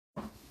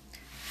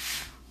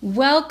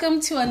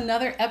Welcome to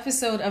another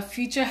episode of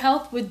Future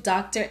Health with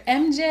Dr.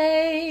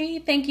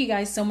 MJ. Thank you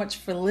guys so much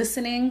for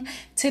listening.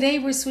 Today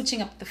we're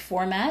switching up the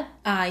format.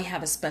 I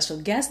have a special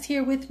guest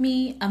here with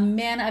me, a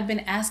man I've been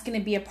asking to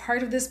be a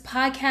part of this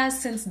podcast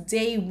since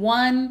day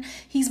one.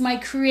 He's my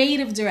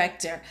creative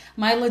director,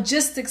 my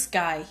logistics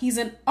guy. He's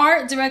an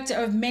art director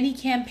of many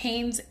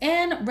campaigns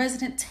and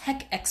resident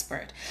tech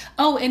expert.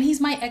 Oh, and he's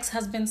my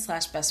ex-husband /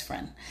 best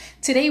friend.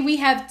 Today we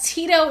have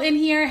Tito in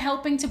here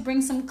helping to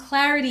bring some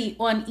clarity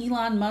on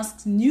Elon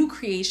Musk's new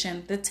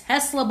creation, the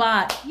Tesla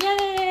bot.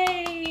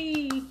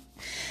 Yay!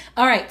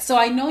 All right, so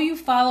I know you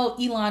follow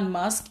Elon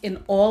Musk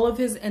in all of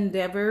his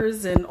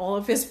endeavors and all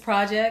of his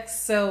projects.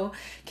 So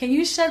can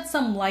you shed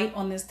some light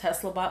on this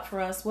Tesla bot for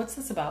us? What's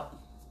this about?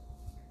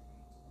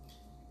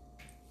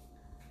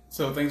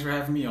 So thanks for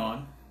having me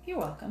on. You're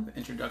welcome. The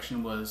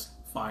introduction was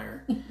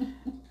fire.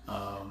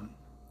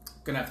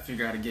 Gonna have to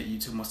figure out how to get you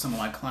to some of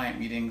my client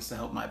meetings to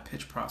help my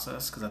pitch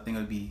process because I think it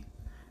would be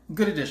a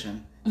good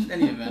addition in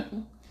any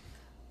event.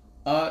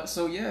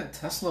 So yeah,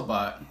 Tesla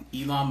bot,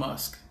 Elon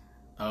Musk.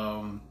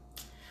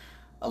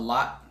 A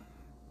lot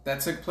that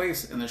took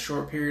place in the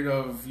short period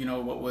of,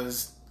 what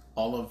was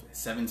all of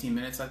 17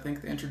 minutes, I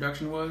think the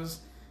introduction was,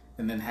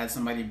 and then had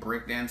somebody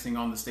breakdancing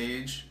on the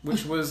stage,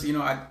 which was,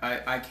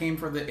 I came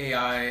for the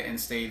AI and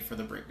stayed for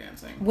the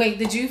breakdancing. Wait,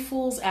 did you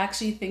fools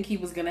actually think he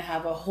was going to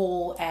have a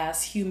whole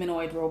ass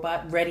humanoid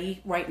robot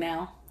ready right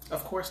now?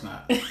 Of course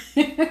not.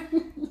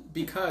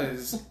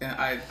 Because,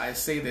 and I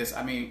say this,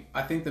 I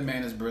think the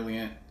man is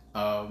brilliant.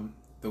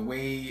 The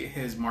way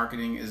his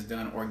marketing is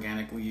done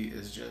organically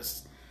is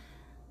just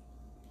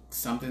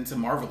something to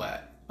marvel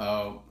at.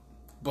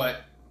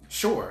 But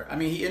sure,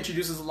 he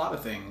introduces a lot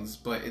of things,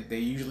 but they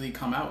usually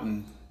come out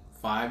in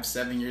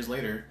 5-7 years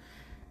later.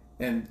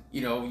 And,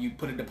 you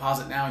put a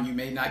deposit now and you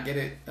may not get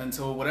it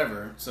until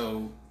whatever.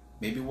 So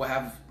maybe we'll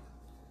have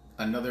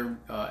another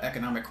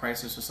economic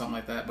crisis or something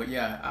like that. But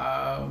yeah,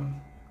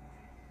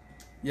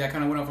 I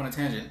kind of went off on a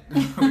tangent.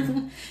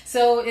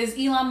 So is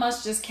Elon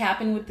Musk just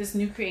capping with this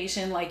new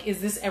creation? Like,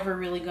 is this ever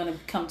really going to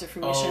come to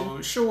fruition?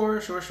 Oh,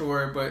 sure.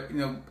 But,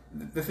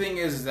 the thing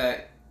is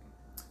that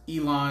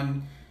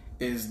Elon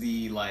is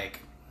the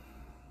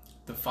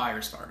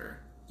fire starter.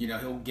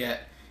 He'll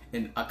get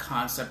a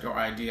concept or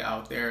idea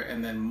out there,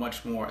 and then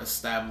much more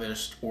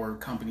established or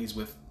companies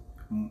with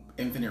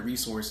infinite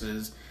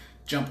resources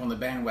jump on the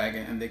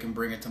bandwagon and they can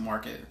bring it to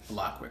market a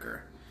lot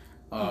quicker.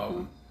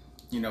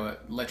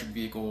 Electric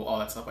vehicle, all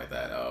that stuff like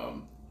that.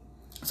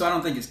 So I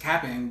don't think it's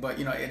capping, but,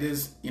 it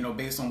is,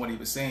 based on what he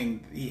was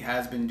saying, he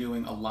has been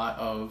doing a lot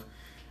of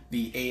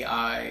the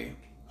AI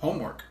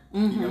homework.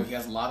 Mm-hmm. He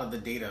has a lot of the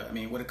data.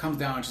 What it comes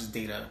down to is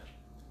data,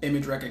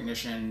 image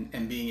recognition,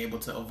 and being able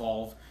to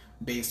evolve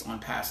based on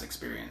past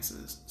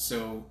experiences.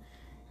 So,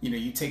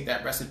 you take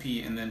that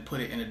recipe and then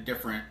put it in a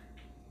different,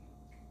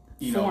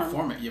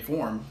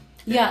 form.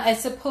 Yeah,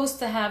 it's supposed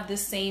to have the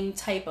same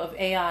type of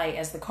AI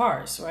as the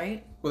cars,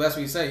 right? Well, that's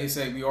what you say. You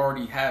say we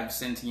already have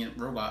sentient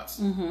robots.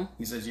 Mm-hmm.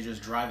 He says you're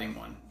just driving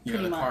one.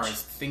 Pretty the much. car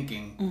is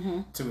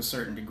thinking to a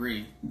certain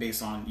degree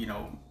based on,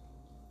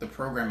 the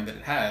programming that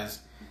it has.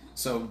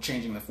 So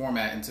changing the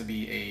format into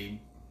be a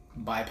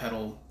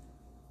bipedal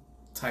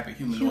type of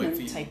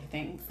humanoid type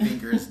thing.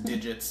 Fingers,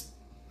 digits.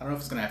 I don't know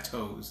if it's going to have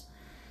toes.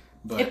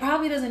 But it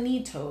probably doesn't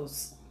need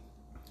toes.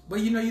 But,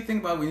 you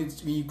think about when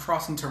you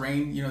crossing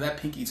terrain, that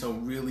pinky toe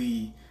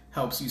really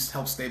help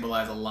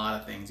stabilize a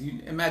lot of things.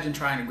 You imagine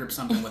trying to grip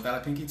something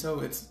without a pinky toe.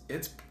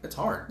 It's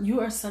hard. You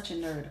are such a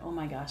nerd. Oh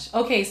my gosh.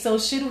 Okay, so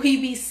should we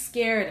be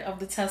scared of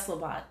the Tesla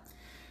bot?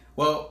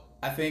 Well,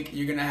 I think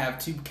you're gonna have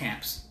two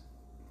camps,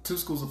 two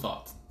schools of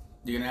thought.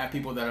 You're gonna have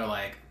people that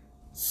are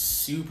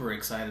super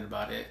excited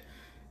about it,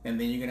 and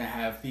then you're gonna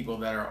have people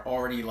that are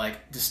already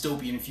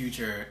dystopian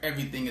future.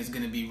 Everything is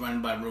gonna be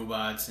run by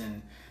robots,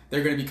 and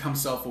they're gonna become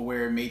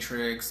self-aware.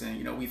 Matrix,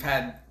 and we've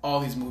had all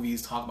these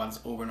movies talk about this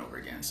over and over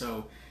again.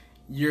 So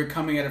you're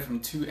coming at it from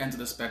two ends of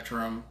the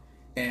spectrum,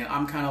 and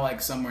I'm kind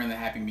of somewhere in the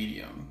happy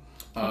medium.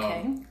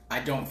 Okay. I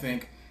don't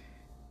think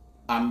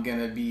I'm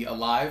gonna be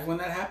alive when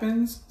that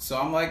happens, so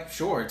I'm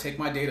sure, take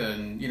my data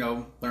and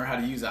learn how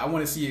to use it. I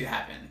want to see it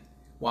happen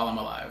while I'm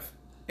alive,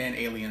 and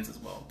aliens as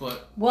well.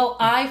 Well,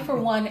 I for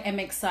one am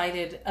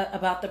excited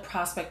about the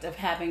prospect of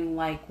having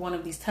one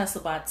of these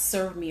Tesla bots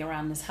serve me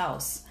around this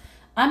house.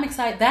 I'm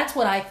excited. That's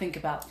what I think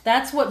about.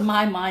 That's what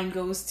my mind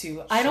goes to.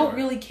 Sure. I don't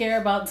really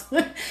care about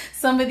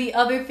some of the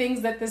other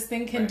things that this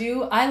thing can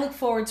do. I look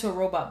forward to a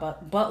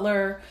robot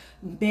butler,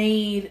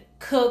 maid,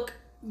 cook,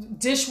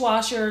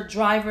 dishwasher,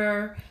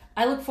 driver.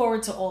 I look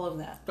forward to all of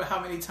that. But how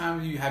many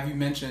times have you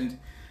mentioned,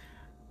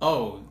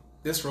 oh,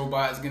 this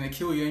robot is going to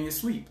kill you in your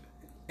sleep,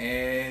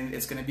 and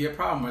it's going to be a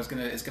problem, or it's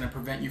going to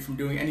prevent you from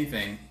doing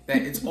anything? That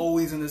it's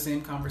always in the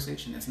same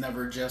conversation. It's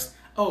never just,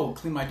 oh,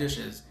 clean my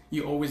dishes.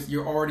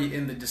 You're already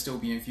in the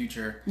dystopian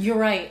future. You're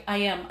right. I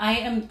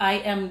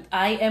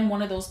am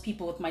one of those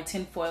people with my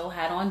tinfoil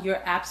hat on.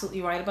 You're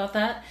absolutely right about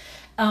that.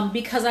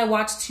 because I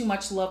watch too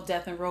much Love,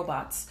 Death, and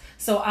Robots.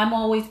 So I'm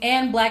always,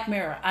 and Black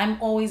Mirror,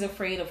 I'm always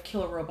afraid of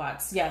killer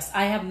robots. Yes,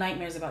 I have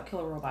nightmares about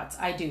killer robots.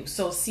 I do.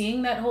 So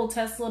seeing that whole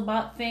Tesla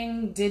bot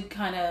thing did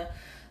kind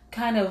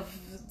of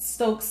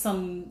stoke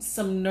some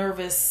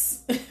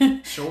nervous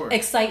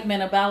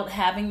excitement about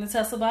having the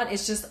Tesla bot.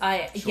 It's just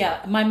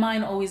my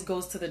mind always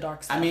goes to the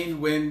dark side. I mean,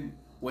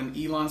 when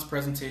Elon's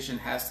presentation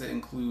has to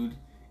include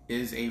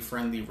is a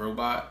friendly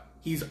robot,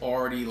 he's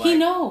already he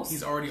knows.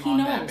 He's already on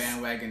that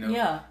bandwagon.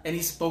 And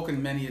he's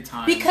spoken many a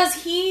time. Because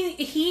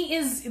he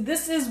is,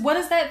 what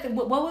is that,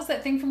 what was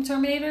that thing from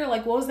Terminator?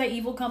 Like, what was that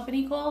evil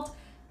company called?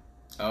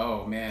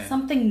 Oh, man.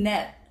 Something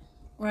Net,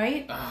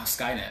 right?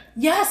 Skynet.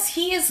 Yes,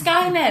 he is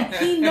Skynet.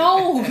 He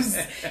knows.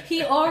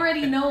 He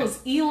already knows.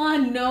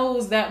 Elon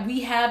knows that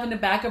we have in the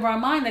back of our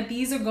mind that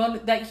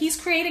that he's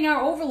creating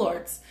our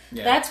overlords.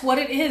 Yeah. That's what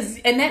it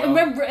is. And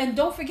remember, and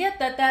don't forget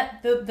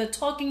that the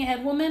talking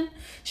head woman,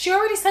 she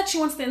already said she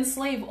wants to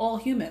enslave all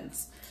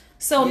humans.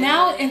 So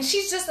now, and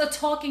she's just a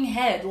talking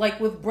head, like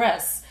with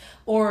breasts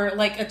or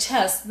like a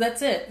chest.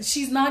 That's it.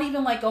 She's not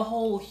even like a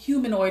whole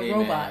humanoid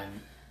robot. Man.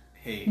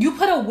 Hey, you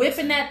put a whip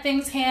in that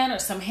thing's hand, or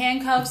some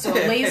handcuffs, or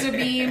a laser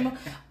beam,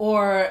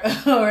 or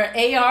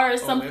AR or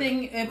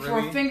something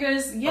for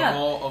fingers. Yeah.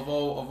 Of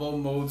all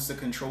modes to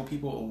control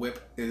people, a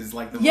whip is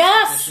like the most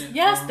efficient.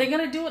 Yes, they're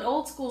gonna do it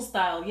old school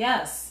style.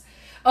 Yes.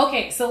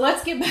 Okay, so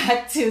let's get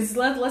back to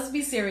let's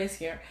be serious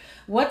here.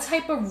 What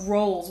type of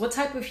roles, what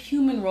type of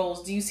human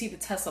roles do you see the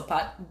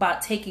Tesla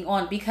bot taking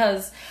on?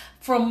 Because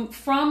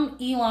from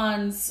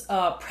Elon's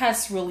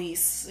press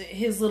release,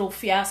 his little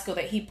fiasco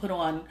that he put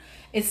on,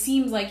 it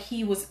seems like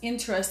he was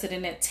interested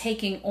in it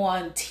taking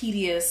on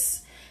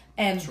tedious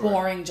and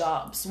boring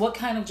jobs. What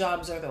kind of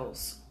jobs are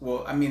those?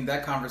 Well, I mean,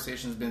 that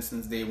conversation's been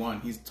since day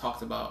one. He's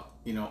talked about,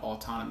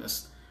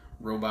 autonomous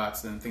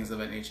robots and things of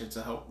that nature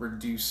to help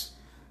reduce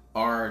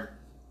our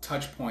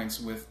touch points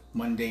with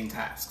mundane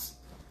tasks.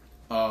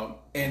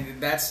 And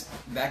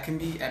that can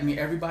be, I mean,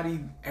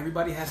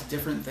 everybody has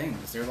different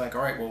things. They're like,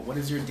 all right, well, what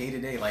is your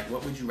day-to-day? Like,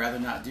 what would you rather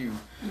not do?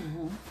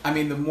 Mm-hmm. I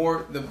mean,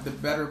 the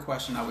better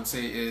question I would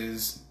say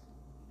is,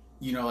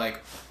 like,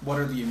 what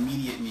are the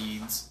immediate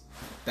needs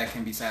that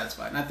can be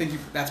satisfied? And I think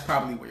that's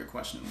probably what your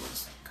question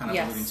was kind of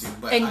alluding to.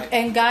 But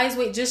and guys,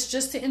 wait,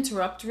 just to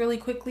interrupt really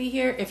quickly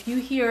here, if you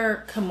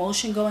hear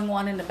commotion going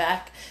on in the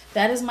back,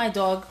 that is my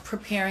dog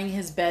preparing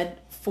his bed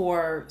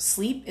for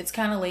sleep. It's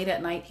kind of late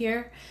at night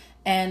here.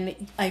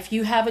 And if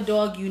you have a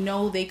dog,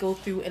 they go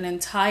through an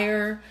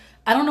entire,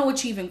 I don't know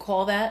what you even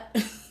call that.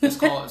 It's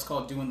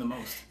called doing the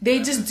most.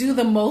 They just do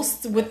the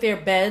most with their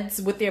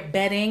beds, with their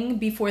bedding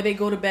before they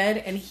go to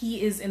bed, and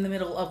he is in the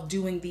middle of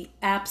doing the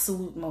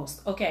absolute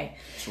most. Okay.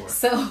 Sure.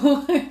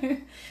 So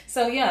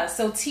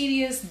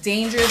tedious,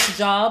 dangerous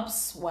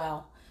jobs.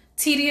 Wow.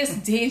 Tedious,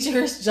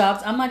 dangerous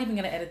jobs. I'm not even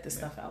going to edit this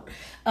stuff out.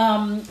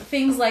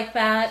 Things like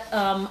that.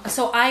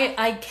 So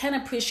I can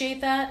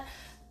appreciate that.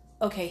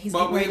 Okay, he's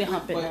getting ready to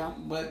hump it now.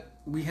 But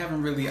we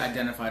haven't really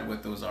identified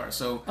what those are.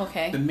 So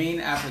the main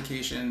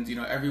applications,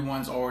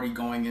 everyone's already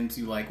going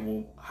into like,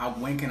 well,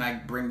 when can I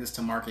bring this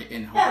to market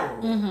in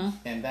home? Mm-hmm.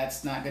 And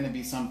that's not going to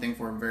be something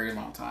for a very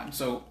long time.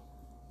 So,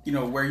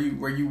 where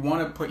you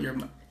want to put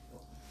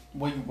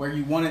where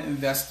you want to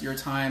invest your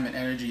time and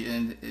energy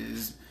in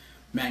is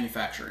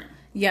manufacturing.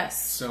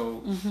 Yes.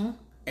 So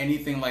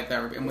anything like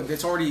that, and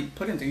it's already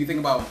put into. You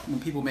think about when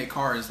people make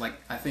cars, like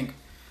I think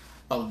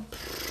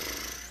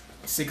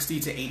 60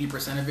 to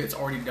 80% of it's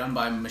already done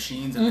by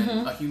machines, and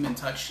then a human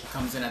touch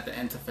comes in at the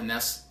end to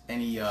finesse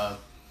anything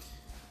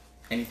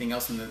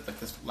else in the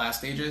last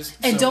stages.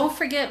 And don't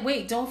forget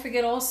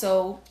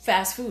also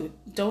fast food.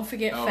 Don't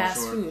forget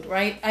fast food,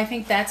 right? I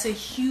think that's a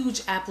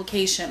huge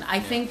application. I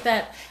think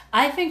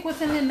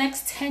within the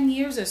next 10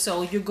 years or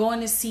so, you're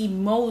going to see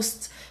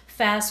most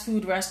fast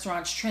food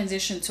restaurants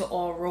transition to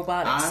all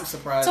robotics. I'm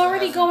surprised. It's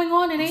already going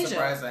on in Asia. I'm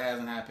surprised that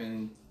hasn't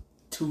happened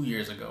 2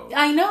 years ago.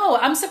 I know.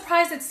 I'm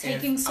surprised it's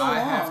taking so long. I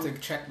have to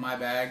check my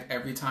bag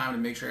every time to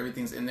make sure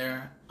everything's in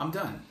there. I'm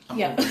done.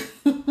 I'm over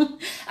it.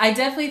 I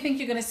definitely think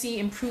you're going to see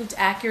improved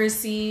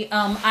accuracy.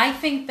 I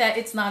think that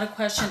it's not a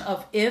question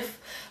of if,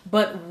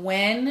 but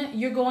when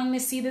you're going to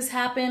see this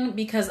happen,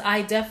 because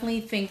I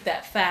definitely think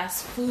that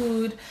fast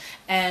food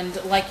and,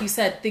 like you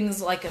said,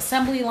 things like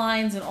assembly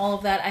lines and all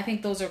of that, I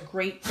think those are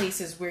great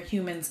places where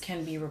humans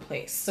can be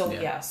replaced. So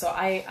so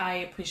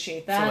I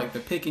appreciate that. So like the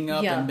picking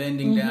up and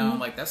bending down,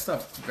 like that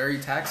stuff's very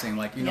taxing.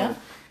 Like,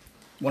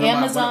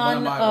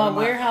 Amazon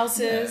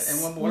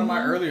warehouses, and one of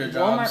my earlier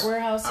jobs, Walmart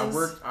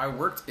warehouses. I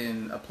worked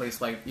in a place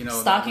like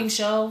stocking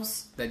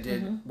shelves that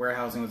did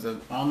warehousing. It was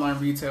an online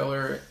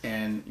retailer,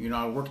 and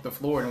I worked the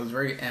floor, and it was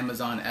very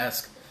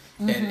Amazon-esque,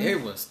 and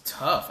it was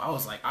tough. I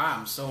was like,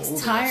 I'm so over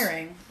this.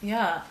 Tiring.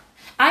 Yeah,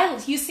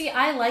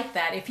 I like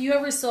that. If you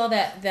ever saw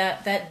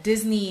that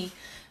Disney.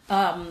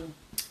 I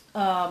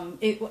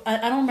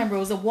don't remember. It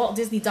was a Walt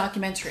Disney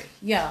documentary.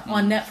 Yeah,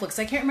 on Netflix.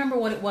 I can't remember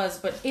what it was,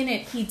 but in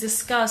it he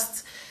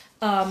discussed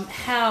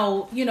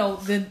how,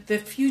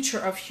 the future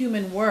of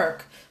human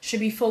work should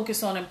be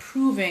focused on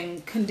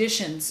improving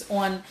conditions,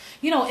 on,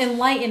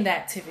 enlightened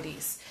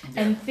activities.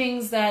 Yeah. And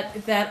things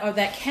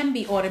that can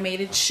be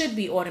automated should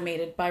be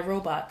automated by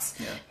robots.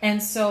 Yeah.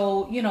 And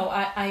so,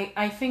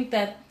 I think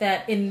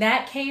that in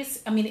that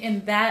case,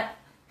 in that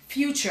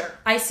future,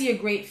 I see a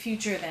great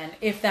future then,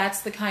 if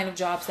that's the kind of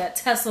jobs that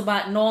Tesla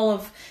bot and all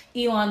of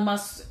Elon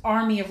Musk's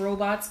army of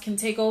robots can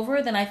take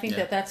over, then I think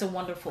that that's a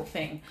wonderful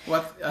thing.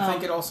 Well, I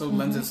think it also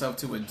lends itself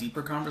to a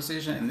deeper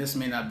conversation, and this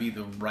may not be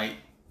the right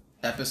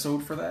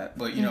episode for that,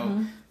 but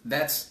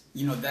that's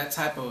that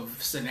type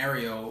of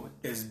scenario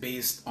is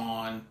based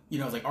on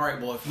like, all right,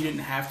 well, if you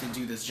didn't have to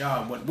do this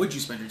job, what would you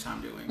spend your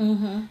time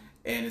doing?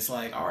 And it's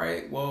like, all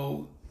right,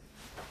 well,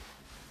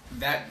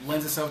 that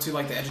lends itself to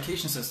like the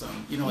education system,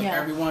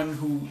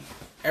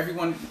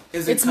 everyone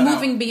isn't. It's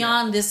moving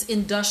beyond this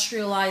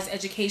industrialized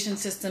education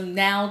system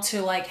now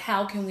to like,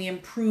 how can we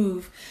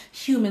improve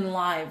human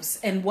lives,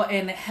 and what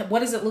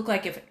does it look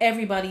like if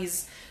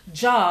everybody's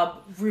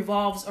job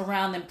revolves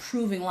around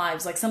improving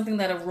lives, like something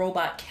that a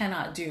robot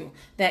cannot do,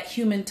 that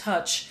human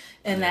touch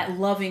and that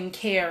loving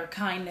care,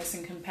 kindness,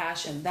 and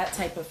compassion, that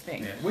type of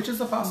thing. Yeah, which is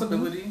a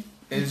possibility.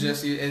 It's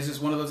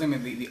just one of those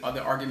things. The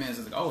other argument is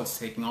like, oh, it's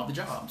taking all the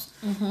jobs,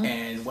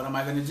 and what am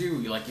I going to do?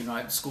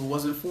 Like, school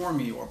wasn't for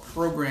me, or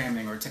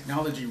programming, or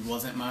technology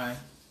wasn't my,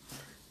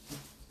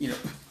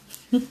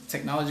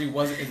 technology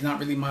wasn't. It's not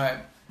really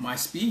my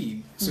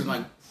speed. So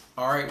like,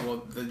 all right,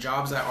 well, the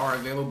jobs that are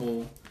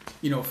available,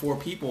 for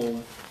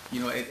people,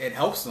 it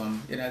helps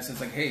them. It's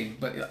like, hey,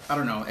 but I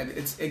don't know.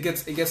 It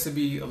gets to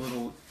be a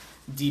little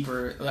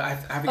deeper.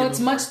 It's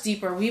much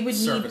deeper. We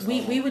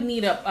would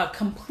need a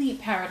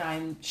complete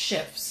paradigm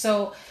shift.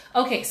 So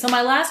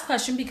my last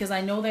question, because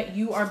I know that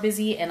you are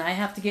busy and I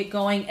have to get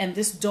going, and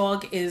this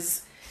dog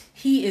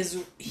he's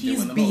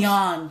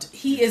beyond.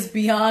 He is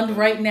beyond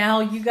right now,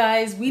 you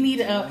guys. We need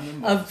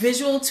a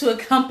visual to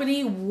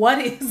accompany what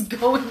is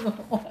going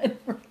on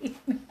right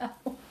now.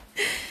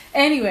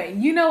 Anyway,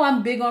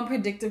 I'm big on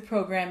predictive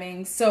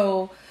programming.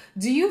 So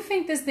do you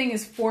think this thing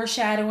is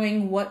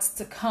foreshadowing what's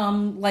to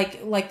come?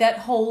 Like that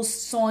whole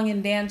song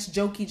and dance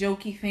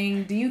jokey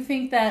thing. Do you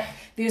think that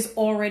there's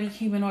already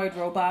humanoid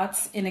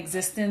robots in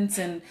existence?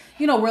 And,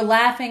 we're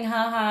laughing,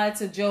 haha, it's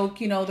a joke.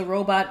 The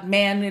robot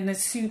man in a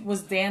suit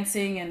was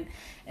dancing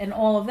and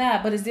all of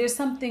that. But is there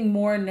something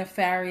more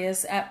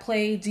nefarious at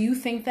play? Do you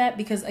think that?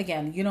 Because,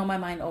 again, my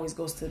mind always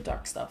goes to the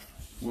dark stuff.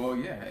 Well,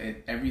 yeah,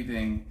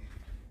 everything,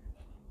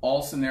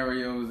 all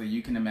scenarios that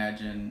you can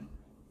imagine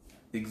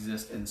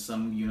exist in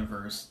some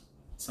universe,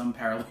 some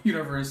parallel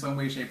universe, some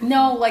way, shape, or form.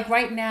 No, like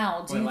right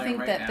now. Do you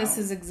think that this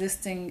is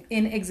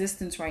in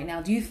existence right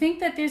now? Do you think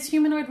that there's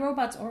humanoid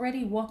robots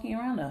already walking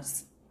around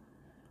us?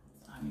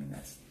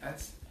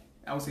 That's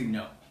I would say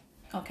no.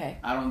 Okay.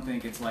 I don't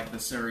think it's like the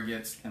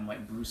Surrogates and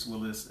like Bruce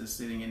Willis is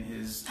sitting in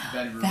his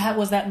bedroom. That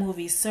was that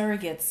movie,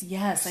 Surrogates.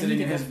 Yes, sitting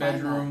in his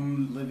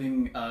bedroom,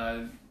 living,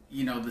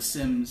 the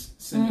Sims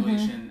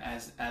simulation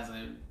as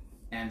a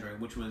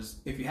Android, which was,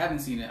 if you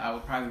haven't seen it, I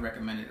would probably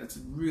recommend it. It's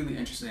really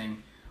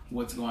interesting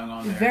what's going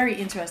on there. Very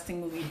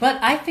interesting movie.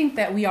 But I think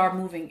that we are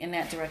moving in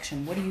that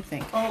direction. What do you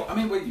think? Oh,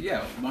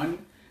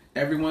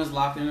 everyone's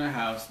locked in their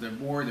house. They're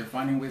bored. They're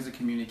finding ways to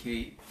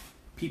communicate.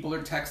 People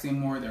are texting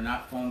more. They're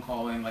not phone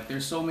calling. Like,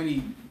 there's so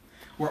many.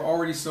 We're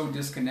already so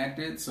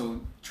disconnected.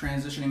 So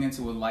transitioning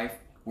into a life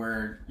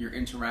where you're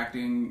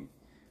interacting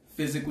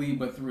physically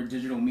but through a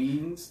digital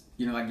means,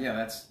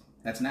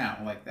 that's now,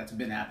 like, that's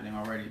been happening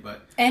already.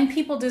 And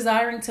people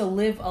desiring to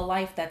live a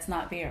life that's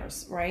not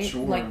theirs, right?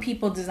 Sure. Like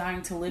people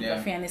desiring to live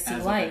a fantasy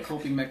life, like a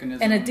coping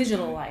mechanism, and a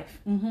digital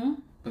life. Mm-hmm.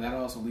 But that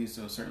also leads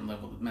to a certain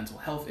level of mental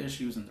health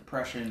issues and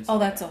depression. Oh,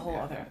 that's a whole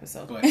other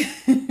episode. But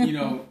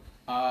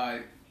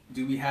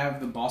do we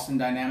have the Boston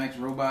Dynamics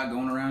robot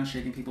going around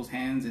shaking people's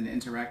hands and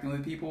interacting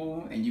with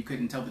people, and you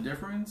couldn't tell the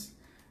difference?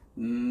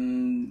 We're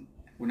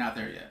not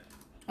there yet.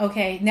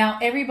 Okay, now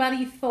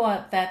everybody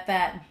thought that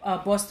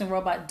Boston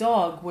robot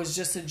dog was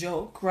just a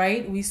joke,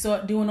 right? We saw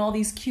it doing all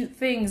these cute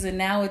things, and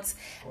now it's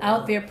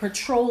out there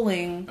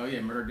patrolling. Oh yeah,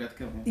 murder, death,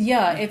 kill.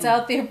 Yeah, it's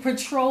out there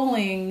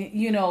patrolling,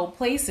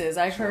 places.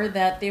 I heard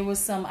that there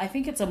was I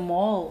think it's a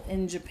mall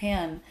in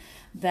Japan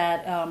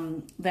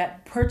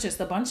that purchased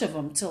a bunch of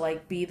them to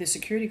like be the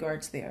security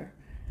guards there,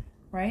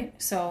 right?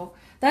 So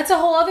that's a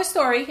whole other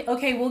story.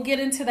 Okay, we'll get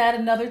into that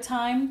another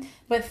time.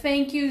 But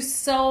thank you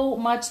so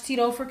much,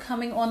 Tito, for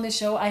coming on the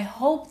show. I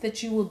hope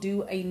that you will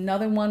do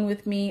another one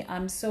with me.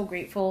 I'm so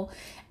grateful.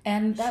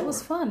 And that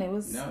was fun. It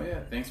was. No,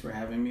 yeah. Thanks for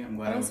having me. I'm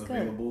glad I was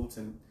available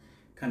to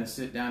kind of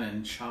sit down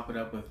and chop it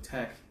up with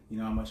tech. You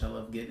know how much I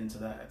love getting into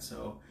that.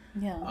 So,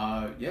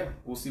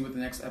 we'll see what the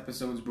next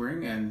episodes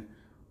bring, and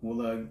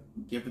we'll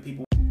give the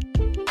people.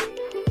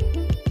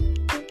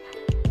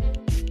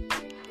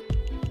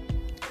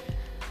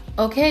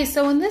 Okay,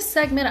 so in this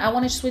segment, I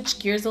want to switch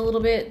gears a little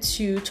bit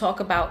to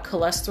talk about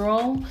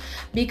cholesterol,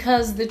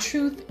 because the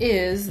truth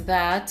is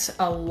that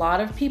a lot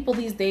of people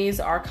these days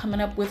are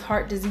coming up with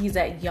heart disease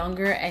at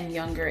younger and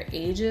younger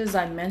ages.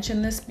 I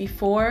mentioned this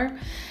before,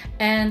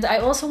 And I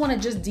also want to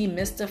just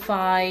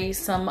demystify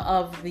some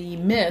of the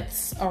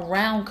myths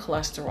around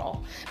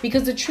cholesterol,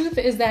 because the truth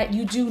is that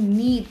you do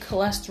need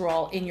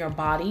cholesterol in your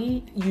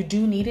body. You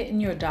do need it in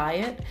your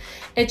diet.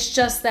 It's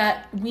just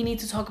that we need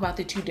to talk about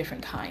the two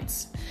different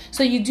kinds.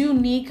 So you do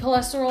need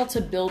cholesterol to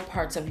build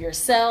parts of your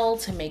cell,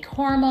 to make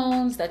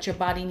hormones that your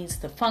body needs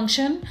to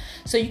function.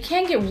 So you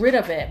can't get rid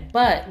of it,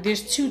 but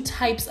there's two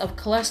types of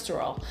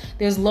cholesterol.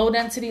 There's low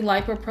density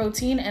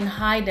lipoprotein and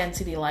high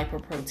density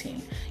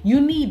lipoprotein. You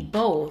need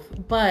both,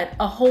 but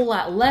a whole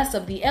lot less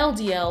of the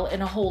LDL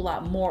and a whole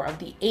lot more of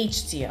the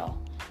HDL.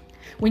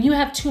 When you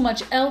have too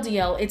much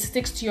LDL, it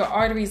sticks to your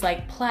arteries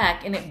like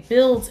plaque and it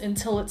builds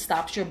until it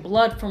stops your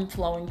blood from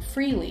flowing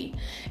freely.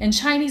 In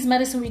Chinese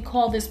medicine, we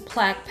call this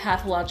plaque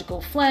pathological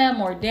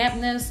phlegm or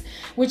dampness,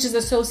 which is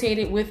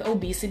associated with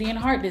obesity and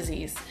heart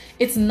disease.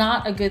 It's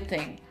not a good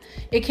thing.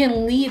 It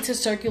can lead to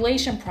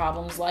circulation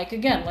problems like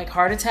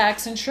heart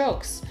attacks and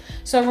strokes.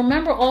 So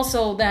remember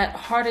also that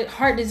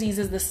heart disease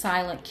is the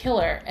silent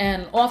killer.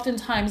 And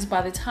oftentimes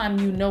by the time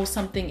you know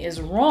something is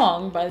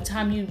wrong, by the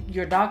time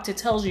your doctor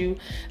tells you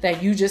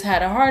that you just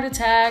had a heart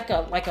attack,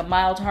 like a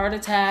mild heart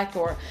attack,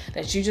 or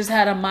that you just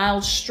had a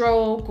mild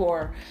stroke,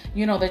 or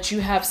that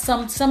you have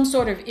some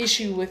sort of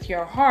issue with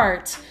your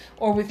heart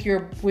or with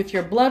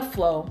your blood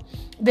flow,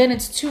 then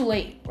it's too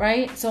late,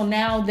 right? So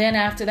then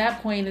after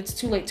that point, it's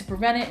too late to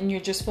prevent it, and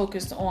you're just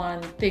focused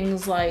on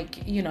things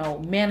like,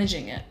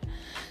 managing it.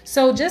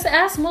 So just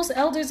ask most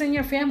elders in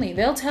your family.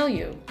 They'll tell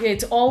you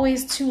it's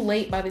always too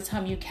late by the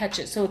time you catch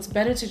it. So it's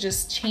better to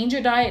just change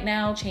your diet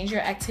now, change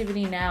your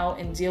activity now,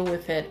 and deal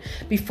with it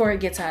before it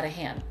gets out of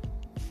hand.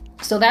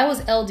 So that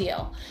was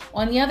LDL.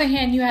 On the other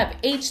hand, you have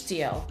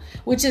HDL,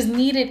 which is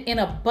needed in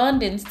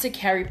abundance to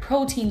carry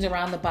proteins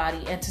around the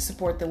body and to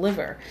support the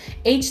liver.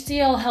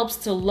 HDL helps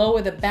to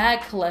lower the bad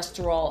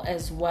cholesterol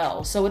as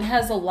well. So it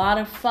has a lot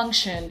of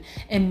function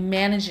in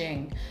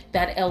managing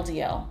that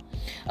LDL.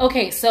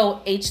 Okay,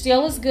 so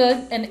HDL is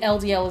good and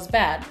LDL is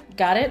bad.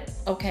 Got it?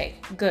 Okay,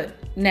 good.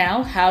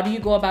 Now, how do you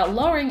go about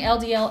lowering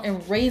LDL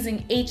and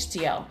raising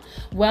HDL?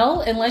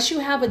 Well, unless you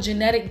have a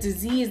genetic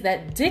disease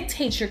that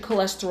dictates your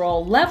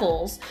cholesterol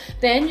levels,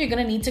 then you're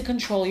going to need to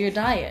control your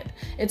diet.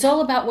 It's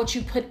all about what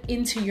you put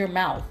into your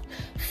mouth.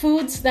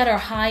 Foods that are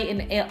high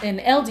in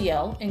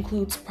LDL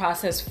includes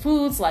processed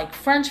foods like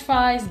French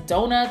fries,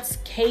 donuts,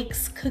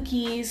 cakes,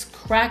 cookies,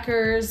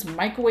 crackers,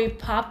 microwave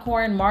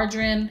popcorn,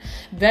 margarine,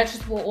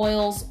 vegetable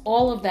oils,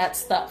 all of that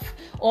stuff,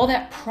 all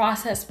that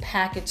processed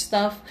packaged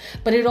stuff.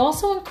 But it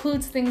also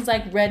includes things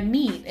like red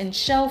meat and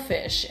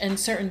shellfish and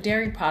certain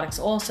dairy products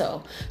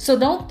also. So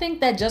don't think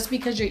that just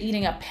because you're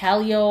eating a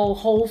paleo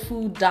whole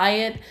food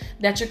diet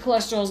that your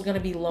cholesterol is going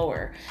to be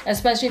lower,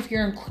 especially if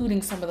you're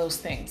including some of those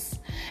things.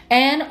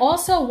 And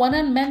also, one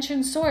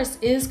unmentioned source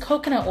is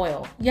coconut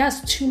oil.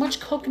 Yes, too much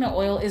coconut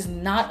oil is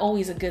not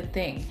always a good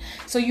thing.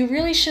 So you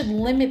really should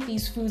limit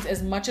these foods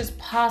as much as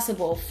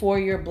possible for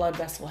your blood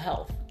vessel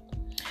health.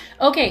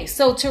 Okay,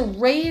 so to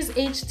raise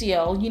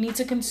HDL, you need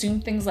to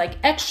consume things like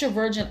extra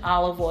virgin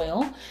olive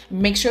oil.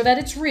 Make sure that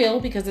it's real,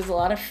 because there's a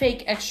lot of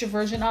fake extra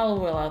virgin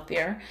olive oil out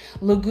there.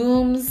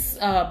 Legumes,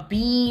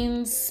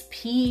 beans,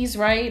 peas,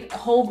 right?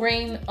 Whole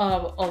grain,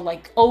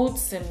 like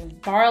oats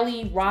and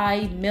barley,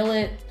 rye,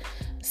 millet,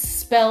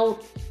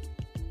 spelt,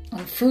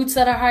 fruits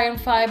that are high in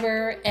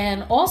fiber,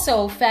 and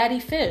also fatty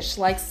fish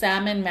like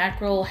salmon,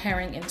 mackerel,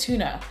 herring, and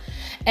tuna.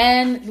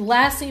 And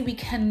lastly, we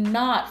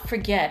cannot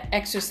forget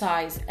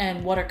exercise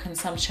and water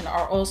consumption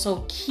are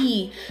also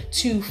key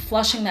to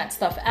flushing that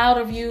stuff out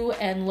of you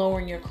and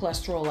lowering your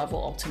cholesterol level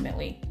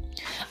ultimately.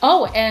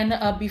 Oh,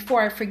 and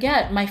before I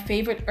forget, my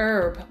favorite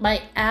herb,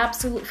 my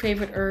absolute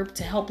favorite herb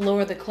to help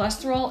lower the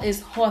cholesterol is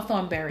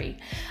hawthorn berry.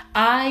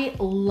 I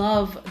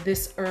love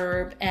this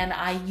herb and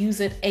I use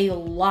it a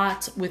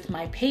lot with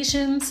my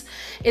patients.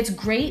 It's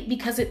great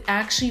because it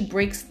actually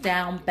breaks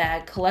down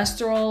bad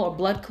cholesterol or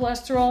blood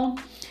cholesterol.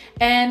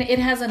 And it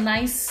has a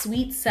nice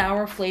sweet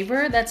sour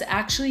flavor that's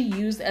actually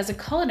used as a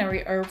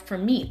culinary herb for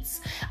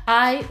meats.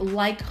 I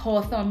like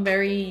hawthorn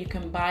berry. You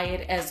can buy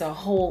it as a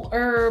whole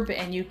herb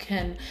and you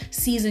can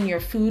season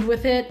your food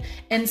with it.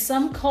 In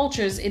some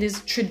cultures, it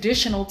is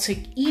traditional to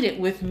eat it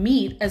with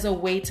meat as a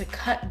way to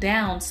cut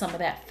down some of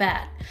that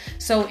fat.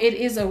 So it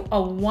is a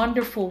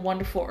wonderful,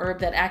 wonderful herb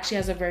that actually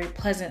has a very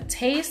pleasant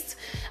taste.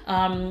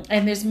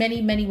 And there's many,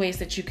 many ways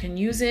that you can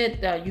use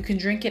it. You can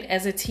drink it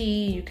as a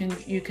tea.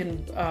 You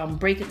can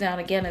break it down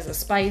again as a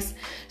spice.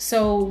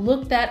 So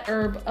look that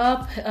herb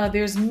up.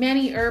 There's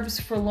many herbs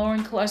for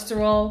lowering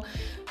cholesterol.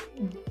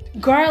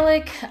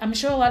 Garlic, I'm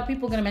sure a lot of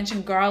people are going to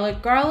mention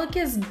garlic. Garlic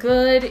is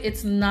good.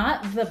 It's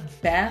not the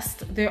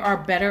best. There are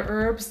better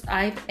herbs.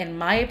 In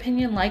my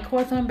opinion, like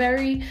hawthorn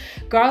berry.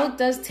 Garlic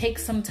does take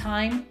some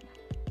time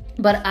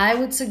But I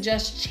would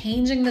suggest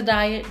changing the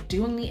diet,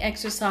 doing the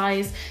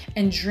exercise,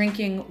 and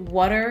drinking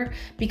water,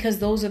 because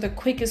those are the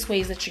quickest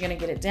ways that you're going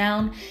to get it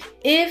down.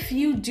 If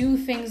you do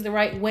things the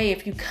right way,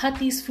 if you cut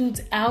these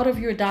foods out of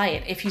your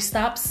diet, if you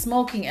stop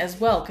smoking as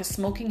well, because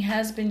smoking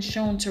has been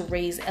shown to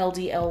raise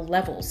LDL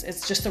levels.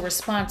 It's just a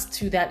response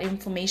to that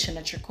inflammation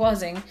that you're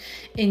causing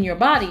in your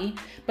body.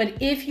 But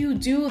if you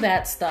do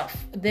that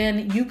stuff,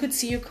 then you could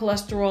see your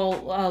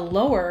cholesterol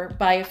lower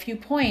by a few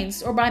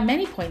points, or by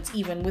many points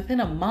even, within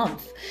a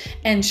month,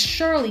 and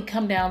surely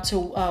come down to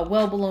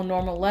well below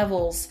normal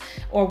levels,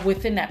 or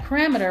within that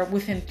parameter,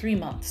 within 3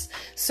 months.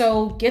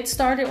 So get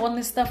started on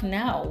this stuff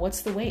now.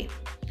 What's the wait?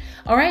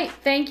 All right.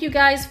 Thank you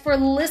guys for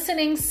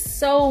listening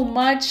so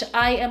much.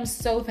 I am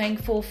so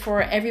thankful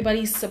for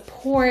everybody's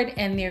support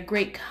and their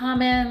great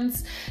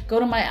comments. Go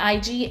to my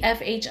IG,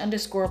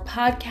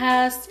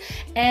 FH_podcast.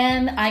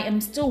 And I am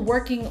still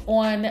working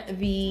on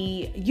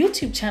the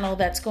YouTube channel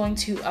that's going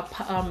to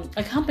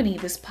accompany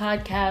this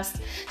podcast.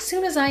 As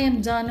soon as I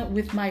am done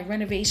with my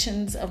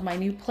renovations of my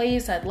new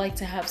place, I'd like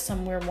to have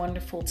somewhere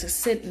wonderful to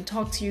sit and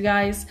talk to you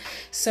guys.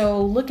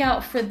 So look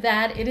out for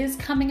that. It is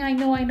coming. I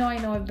know.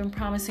 I've been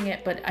promising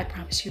it, but I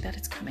promise you that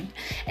it's coming.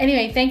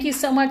 Anyway, thank you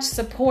so much.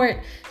 Support,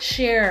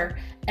 share,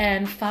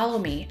 and follow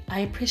me.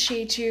 I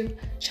appreciate you.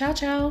 Ciao,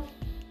 ciao.